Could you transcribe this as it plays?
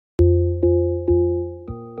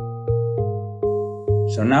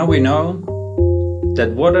So now we know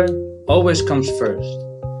that water always comes first.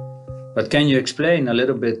 But can you explain a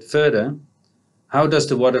little bit further, how does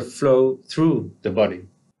the water flow through the body?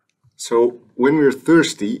 So when we're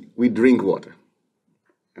thirsty, we drink water.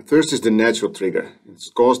 And thirst is the natural trigger. It's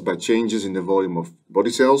caused by changes in the volume of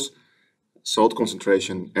body cells, salt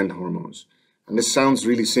concentration, and hormones. And this sounds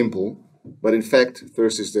really simple, but in fact,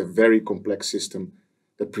 thirst is a very complex system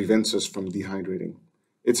that prevents us from dehydrating.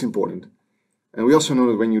 It's important. And we also know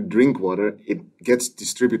that when you drink water, it gets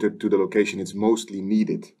distributed to the location it's mostly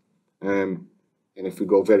needed. And if we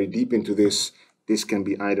go very deep into this, this can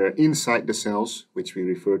be either inside the cells, which we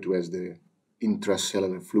refer to as the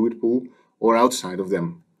intracellular fluid pool, or outside of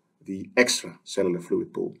them, the extracellular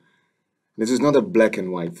fluid pool. This is not a black and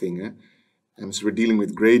white thing. So we're dealing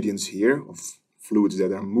with gradients here of fluids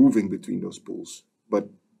that are moving between those pools. But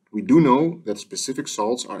we do know that specific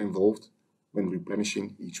salts are involved when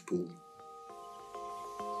replenishing each pool.